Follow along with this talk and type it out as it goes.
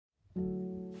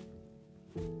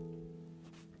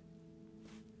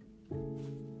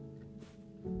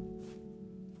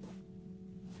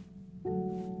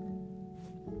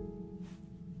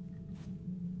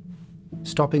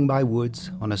Stopping by Woods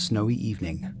on a Snowy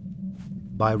Evening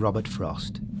by Robert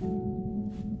Frost.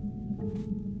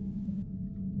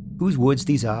 Whose woods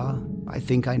these are, I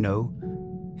think I know.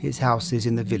 His house is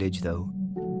in the village, though.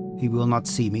 He will not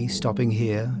see me stopping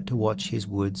here to watch his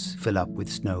woods fill up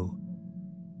with snow.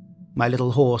 My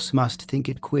little horse must think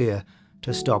it queer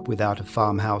to stop without a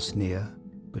farmhouse near,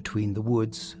 between the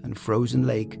woods and frozen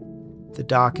lake, the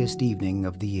darkest evening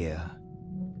of the year.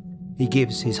 He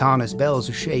gives his harness bells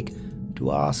a shake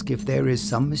to ask if there is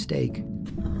some mistake.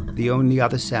 The only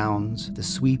other sounds the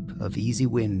sweep of easy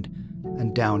wind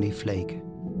and downy flake.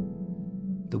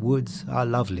 The woods are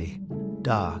lovely,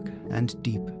 dark and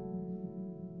deep,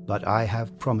 but I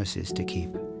have promises to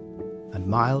keep, and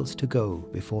miles to go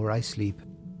before I sleep,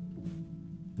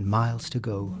 and miles to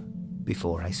go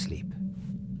before I sleep.